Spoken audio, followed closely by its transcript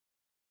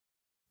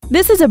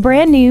This is a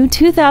brand new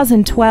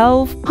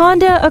 2012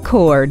 Honda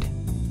Accord.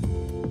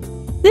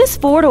 This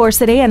four-door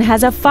sedan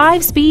has a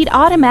 5-speed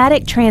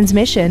automatic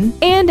transmission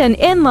and an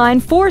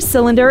inline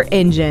 4-cylinder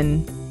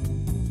engine.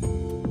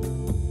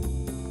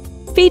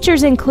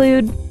 Features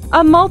include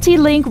a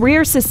multi-link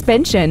rear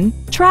suspension,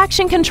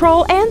 traction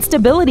control and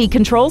stability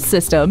control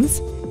systems,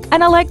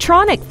 an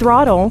electronic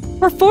throttle,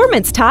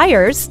 performance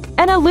tires,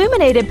 an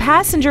illuminated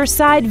passenger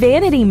side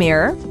vanity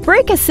mirror,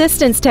 brake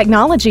assistance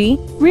technology,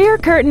 rear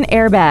curtain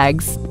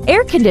airbags,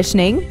 air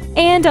conditioning,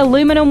 and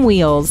aluminum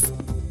wheels.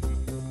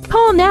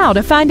 Call now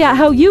to find out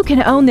how you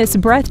can own this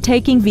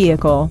breathtaking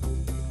vehicle.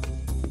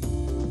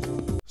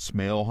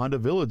 Smail Honda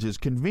Village is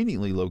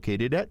conveniently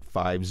located at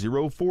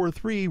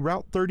 5043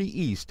 Route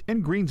 30 East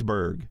in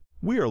Greensburg.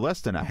 We are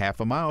less than a half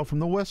a mile from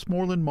the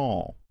Westmoreland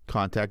Mall.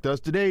 Contact us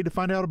today to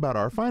find out about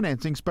our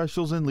financing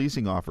specials and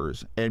leasing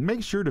offers, and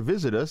make sure to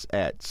visit us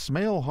at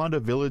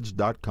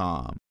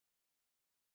SmailHondaVillage.com.